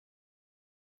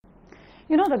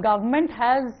the government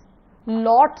has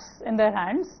lots in their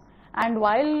hands, and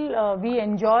while we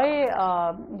enjoy,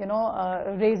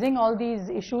 raising all these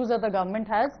issues that the government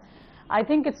has, I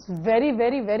think it's very,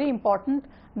 very, very important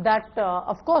that,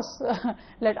 of course,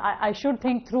 I should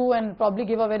think through and probably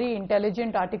give a very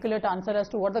intelligent, articulate answer as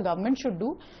to what the government should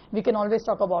do. We can always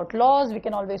talk about laws, we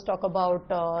can always talk about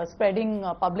spreading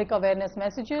public awareness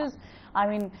messages. I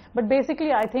mean, but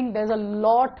basically I think there's a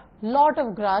lot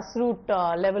of grassroots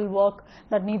level work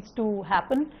that needs to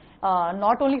happen.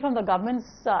 Not only from the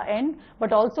government's end,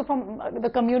 but also from the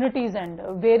community's end.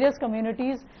 Various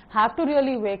communities have to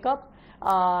really wake up,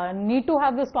 need to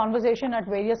have this conversation at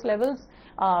various levels,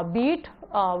 be it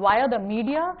via the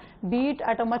media, be it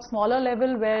at a much smaller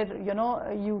level where,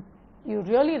 you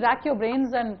really rack your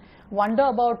brains and wonder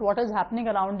about what is happening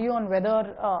around you and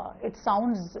whether it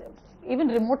sounds even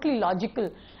remotely logical,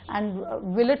 and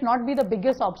will it not be the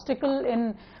biggest obstacle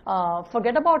in,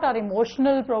 forget about our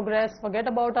emotional progress, forget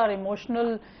about our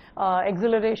emotional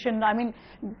exhilaration. I mean,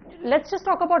 let's just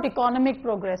talk about economic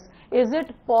progress. Is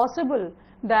it possible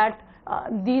that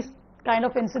these kind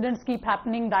of incidents keep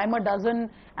happening dime a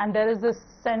dozen, and there is this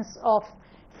sense of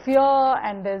fear,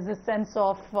 and there's this sense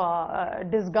of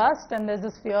disgust, and there's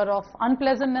this fear of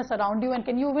unpleasantness around you, and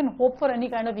can you even hope for any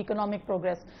kind of economic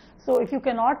progress? So if you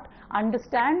cannot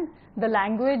understand the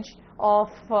language of,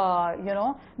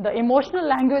 the emotional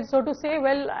language, so to say,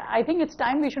 well, I think it's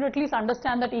time we should at least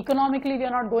understand that economically we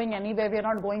are not going anywhere, we are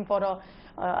not going for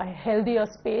a healthier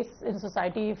space in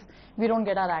society if we don't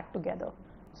get our act together.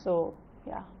 So,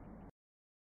 yeah.